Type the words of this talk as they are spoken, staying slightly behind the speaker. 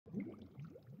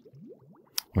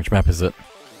Which map is it?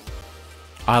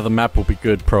 The map will be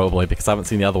good probably because I haven't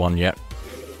seen the other one yet.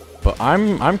 But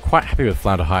I'm quite happy with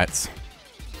Flounder Heights.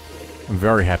 I'm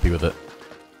very happy with it.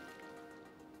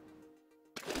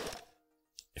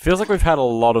 It feels like we've had a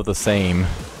lot of the same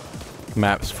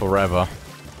maps forever.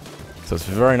 So it's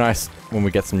very nice when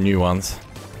we get some new ones.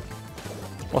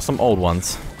 Or some old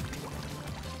ones.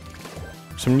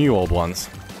 Some new old ones.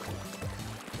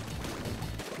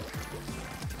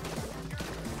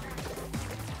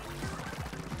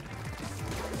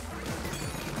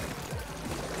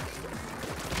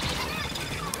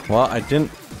 Well, I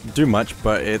didn't do much,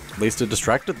 but at least it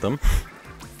distracted them.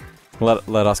 Let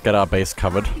us get our base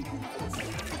covered.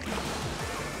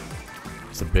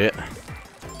 Just a bit.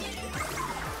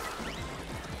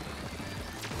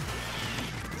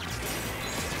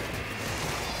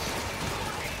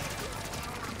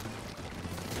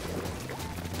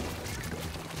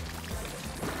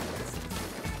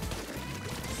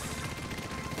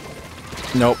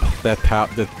 Nope, that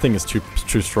thing is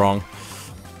too strong.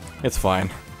 It's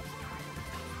fine.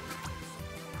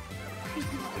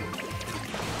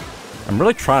 I'm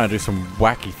really trying to do some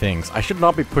wacky things. I should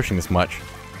not be pushing this much.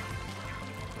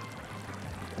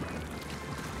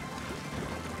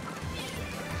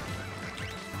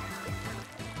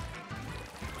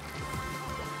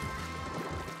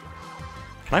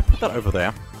 Can I put that over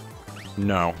there?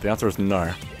 No. The answer is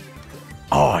no.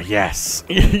 Oh, yes!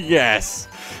 Yes!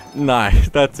 Nice.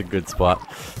 That's a good spot.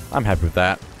 I'm happy with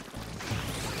that.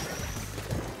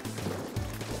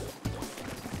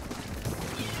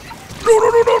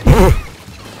 No!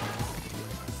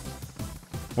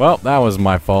 Well, that was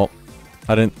my fault.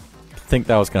 I didn't think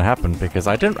that was gonna happen because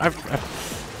I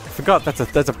forgot that's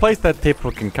a place that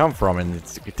people can come from, and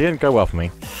it didn't go well for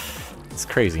me. It's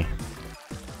crazy.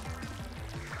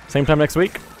 Same time next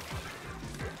week.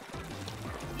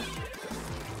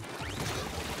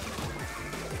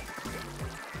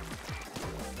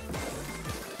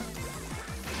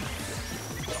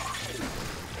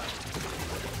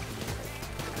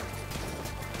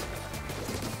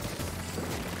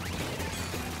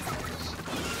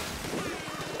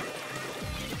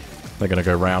 They're gonna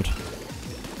go round.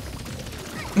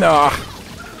 No,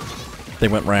 they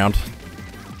went round.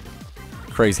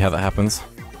 Crazy how that happens.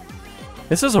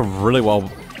 This is a really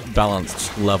well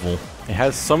balanced level. It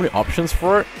has so many options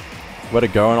for it, where to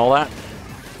go and all that.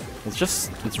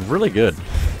 It's really good.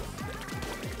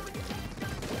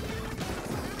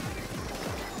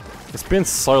 It's been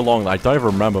so long that I don't even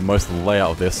remember most of the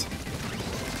layout of this.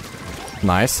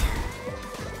 Nice.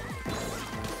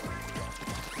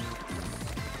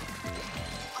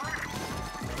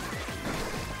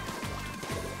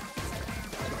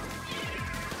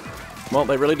 Well,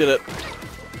 they really did it.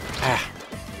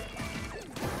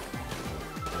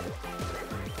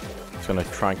 Just gonna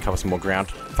try and cover some more ground.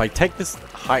 If I take this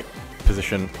height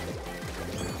position,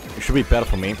 it should be better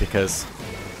for me because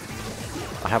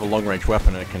I have a long-range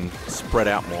weapon and it can spread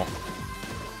out more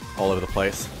all over the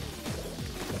place.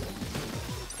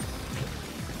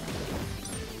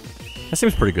 That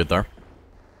seems pretty good though.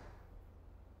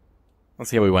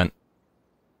 Let's see how we went.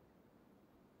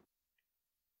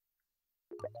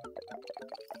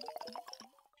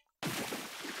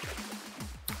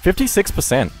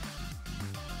 56%.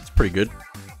 It's pretty good.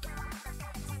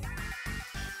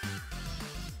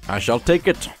 I shall take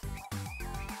it.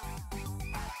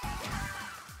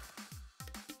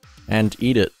 And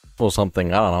eat it or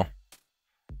something, I don't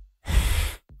know.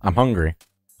 I'm hungry.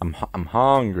 I'm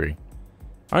hungry.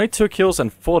 Only 2 kills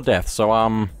and 4 deaths, so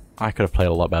I could have played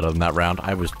a lot better than that round.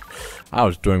 I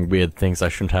was doing weird things I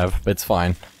shouldn't have, but it's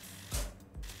fine.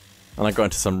 And I got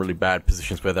into some really bad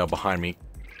positions where they were behind me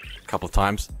a couple of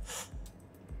times.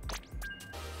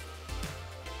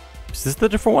 Is this the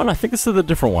different one? I think this is the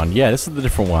different one. Yeah, this is the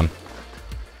different one.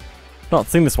 Not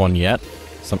seen this one yet.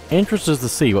 So I'm interested to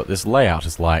see what this layout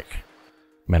is like.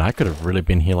 Man, I could have really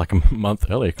been here like a month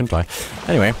earlier, couldn't I?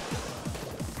 Anyway.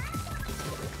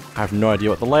 I have no idea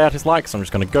what the layout is like, so I'm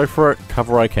just going to go for it,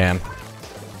 cover what I can.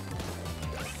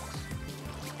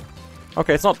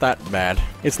 Okay, it's not that bad.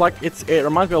 It's like, it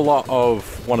reminds me a lot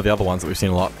of one of the other ones that we've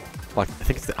seen a lot. Like, I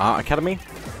think it's the Art Academy.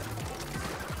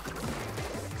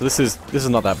 So this is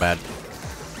not that bad.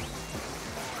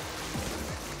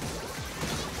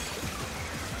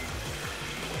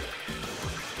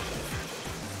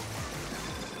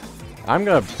 I'm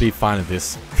gonna be fine with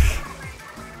this.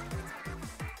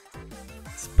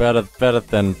 It's better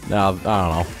than, I don't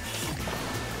know.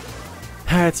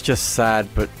 It's just sad,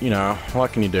 but, you know,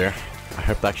 what can you do? I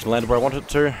hope that actually landed where I wanted it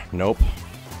to. Nope.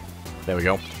 There we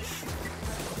go.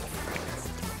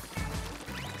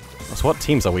 So what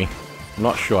teams are we? I'm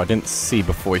not sure, I didn't see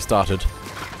before we started.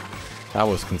 That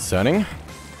was concerning.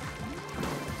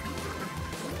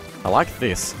 I like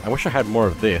this. I wish I had more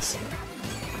of this.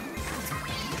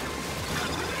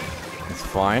 It's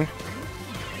fine.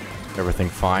 Everything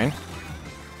fine.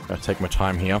 Gotta take my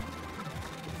time here.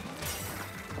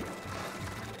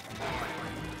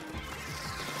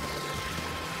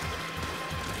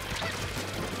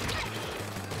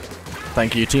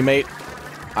 Thank you, teammate.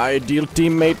 Ideal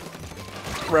teammate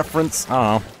reference. I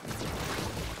don't know.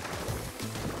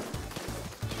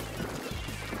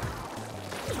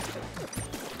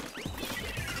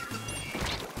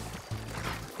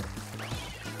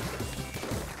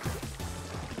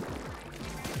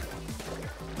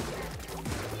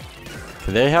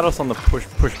 They had us on the push.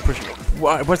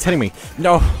 What's hitting me?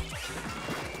 No!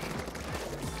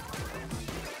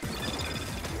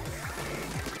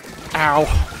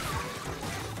 Ow!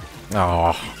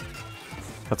 Oh.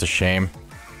 That's a shame.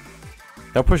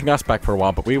 They were pushing us back for a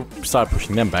while, but we started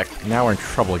pushing them back. Now we're in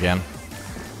trouble again.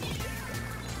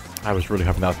 I was really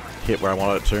hoping that would hit where I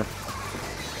wanted it to.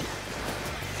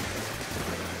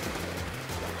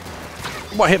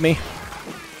 What hit me?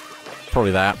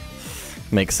 Probably that.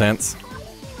 Makes sense.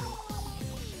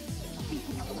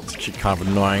 It's actually kind of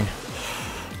annoying.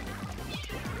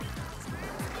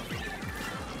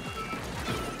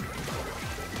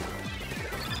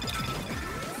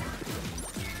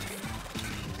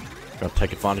 Gotta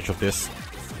take advantage of this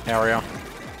area.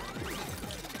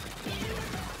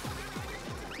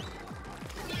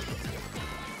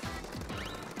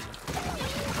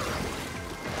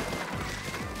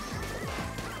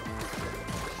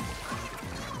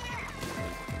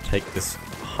 Take this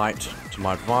height to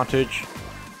my advantage.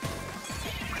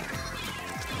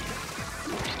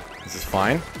 This is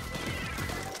fine.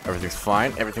 Everything's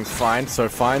fine. Everything's fine. So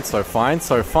fine. So fine.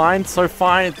 So fine. So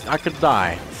fine. I could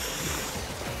die.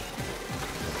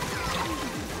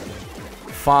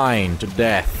 Fine to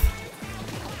death.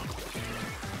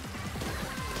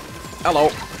 Hello.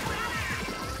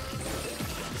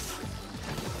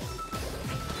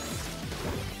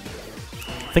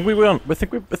 I think we won. I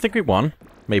think we won.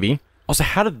 Maybe. Also,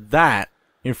 how did that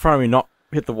in front of me not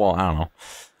hit the wall? I don't know.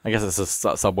 I guess it's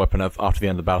a sub-weapon after the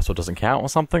end of the battle, so it doesn't count or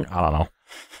something? I don't know.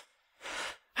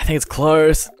 I think it's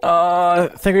close. I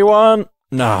think we won.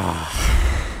 Nah.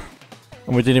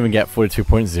 And we didn't even get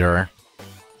 42.0.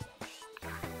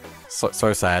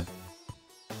 So sad.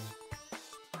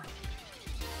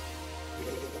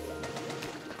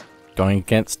 Going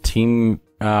against team...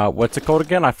 what's it called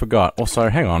again? I forgot. Also,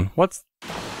 hang on.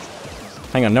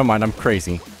 Hang on, never mind, I'm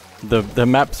crazy. The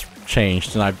maps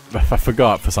changed and I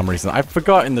forgot for some reason. I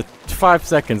forgot in the 5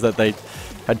 seconds that they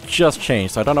had just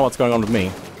changed, so I don't know what's going on with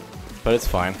me. But it's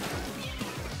fine.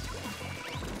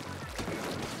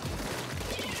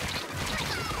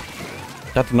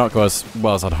 That did not go as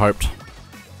well as I'd hoped.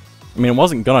 I mean, it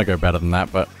wasn't gonna go better than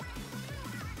that, but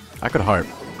I could hope.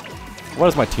 What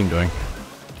is my team doing?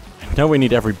 I know we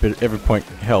need every point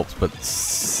helps, but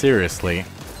seriously.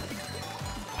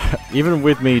 Even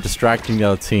with me distracting the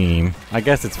other team, I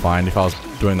guess it's fine if I was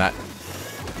doing that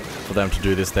for them to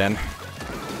do this then.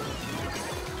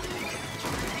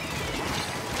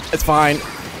 It's fine.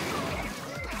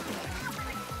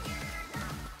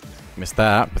 Missed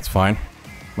that, but it's fine.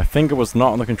 My finger was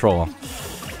not on the controller.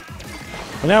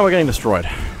 But now we're getting destroyed.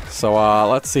 So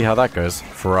let's see how that goes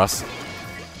for us.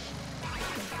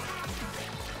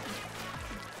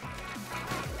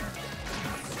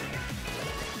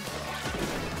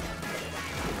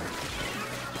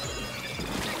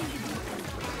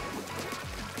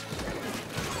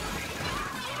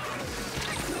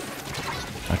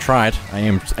 I tried. I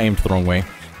aimed the wrong way.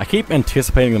 I keep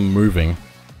anticipating them moving.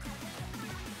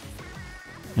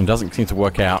 It doesn't seem to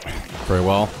work out very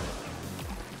well.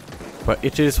 But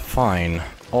it is fine.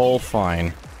 All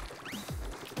fine.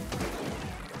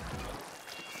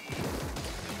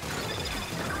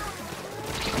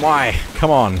 Why?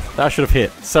 Come on. That should have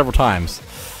hit several times.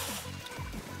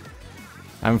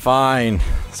 I'm fine.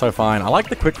 So fine. I like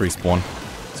the quick respawn.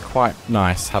 It's quite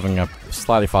nice having a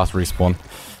slightly fast respawn.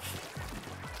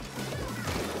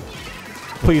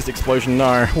 Please, explosion,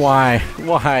 no. Why?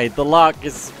 Why? The luck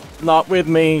is not with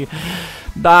me.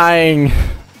 Dying.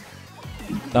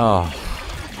 Oh.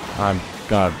 I'm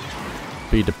gonna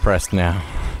be depressed now.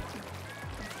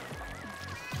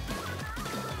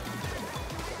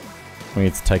 We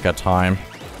need to take our time.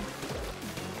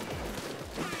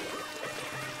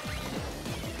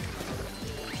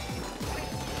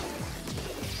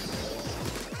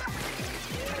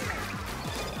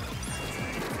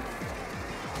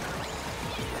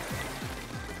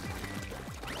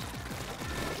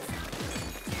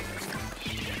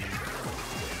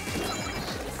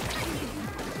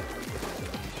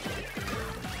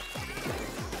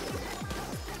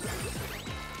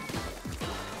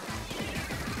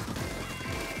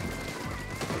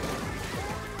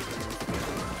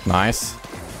 Nice.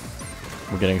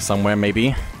 We're getting somewhere,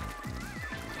 maybe.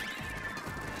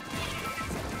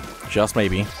 Just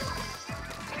maybe.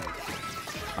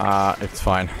 It's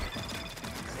fine.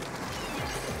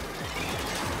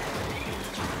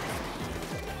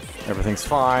 Everything's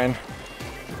fine.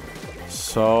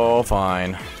 So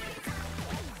fine.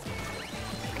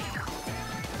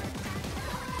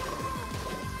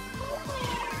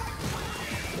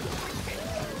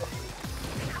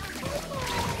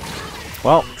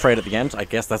 Well, trade at the end. I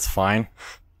guess that's fine.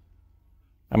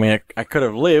 I mean, I could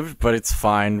have lived, but it's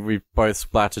fine. We both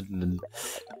splatted and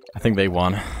I think they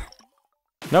won.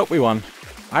 Nope, we won.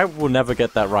 I will never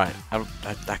get that right.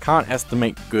 I can't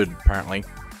estimate good, apparently.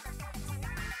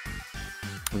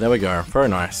 There we go. Very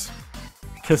nice.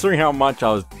 Considering how much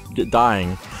I was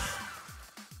dying,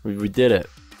 we did it.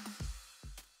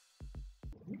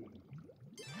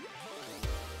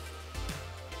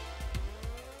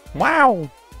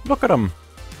 Wow! Look at him!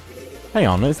 Hang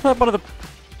on, isn't that one of the...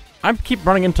 I keep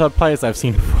running into players I've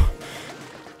seen before.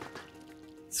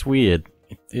 It's weird.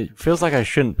 It feels like I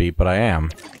shouldn't be, but I am.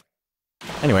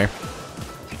 Anyway.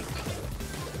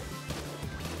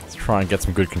 Let's try and get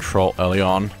some good control early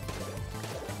on.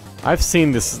 I've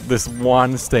seen this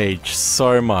one stage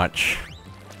so much.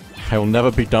 I will never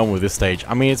be done with this stage.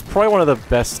 I mean, it's probably one of the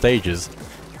best stages.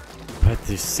 But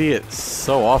to see it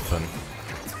so often...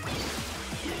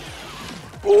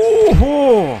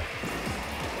 Ooh!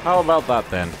 How about that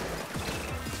then?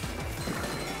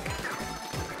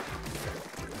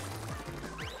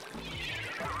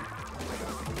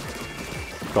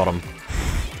 Got him.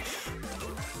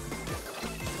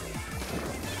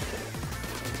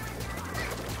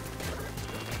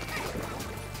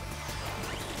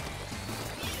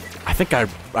 I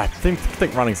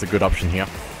think running's a good option here.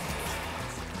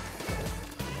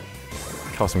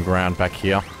 Cover some ground back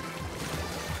here.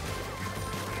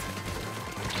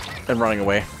 And running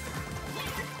away.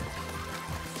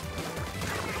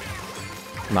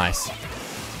 Nice.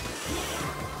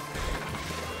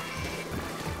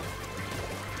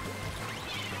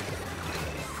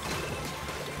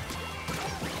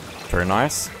 Very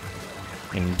nice.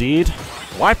 Indeed.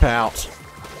 Wipeout!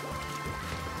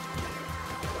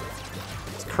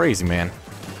 It's crazy, man.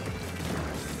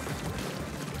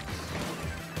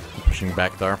 I'm pushing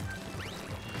back there.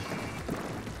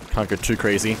 Can't go too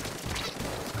crazy.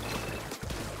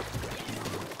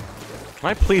 Can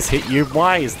I please hit you?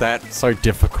 Why is that so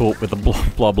difficult with the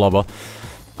blah blah blah?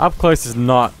 Up close is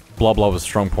not blah blah's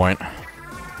strong point.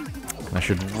 I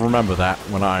should remember that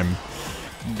when I'm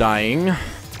dying.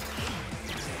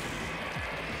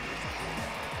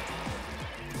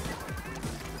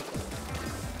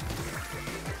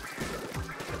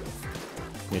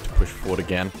 Need to push forward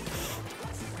again.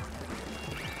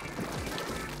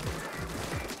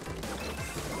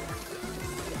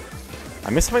 I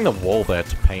miss having the wall there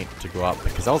to paint to go up,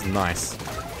 because that was nice.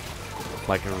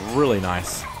 Like, really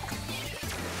nice.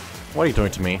 What are you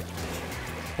doing to me?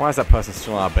 Why is that person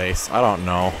still on our base? I don't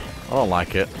know. I don't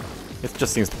like it. It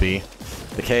just seems to be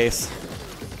the case.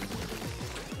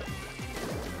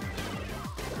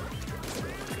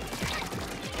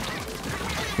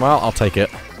 Well, I'll take it.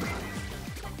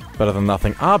 Better than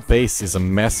nothing. Our base is a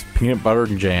mess, peanut butter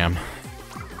and jam.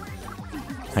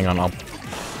 Hang on, I'll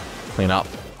clean up.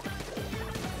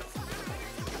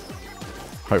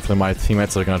 Hopefully my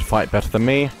teammates are going to fight better than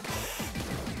me.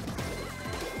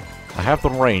 I have the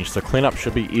range, so cleanup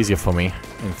should be easier for me,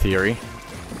 in theory.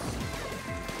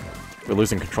 We're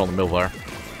losing control in the middle there.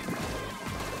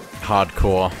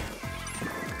 Hardcore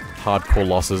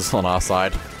losses on our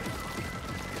side.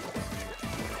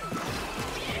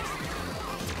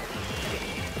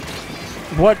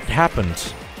 What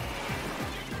happened?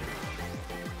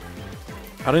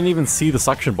 I didn't even see the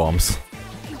suction bombs.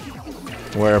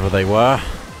 Wherever they were.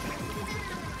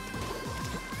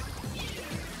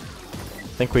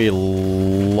 I think we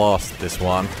lost this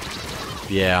one.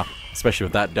 Yeah, especially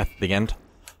with that death at the end.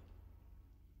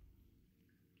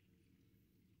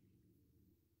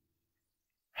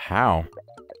 How?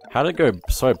 How did it go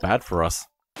so bad for us?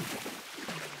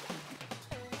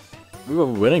 We were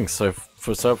winning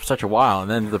for such a while,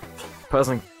 and then the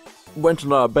person went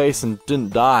into our base and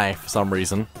didn't die for some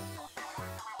reason.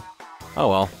 Oh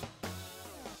well.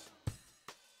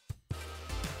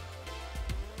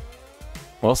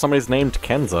 Well, somebody's named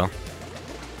Kenza.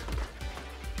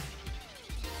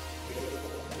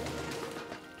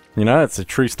 You know, it's a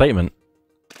true statement.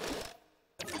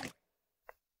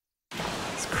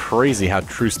 It's crazy how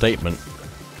true statement.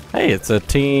 Hey, it's a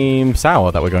Team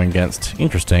Sour that we're going against.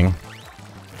 Interesting.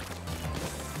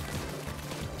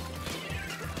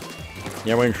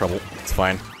 Yeah, we're in trouble. It's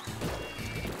fine.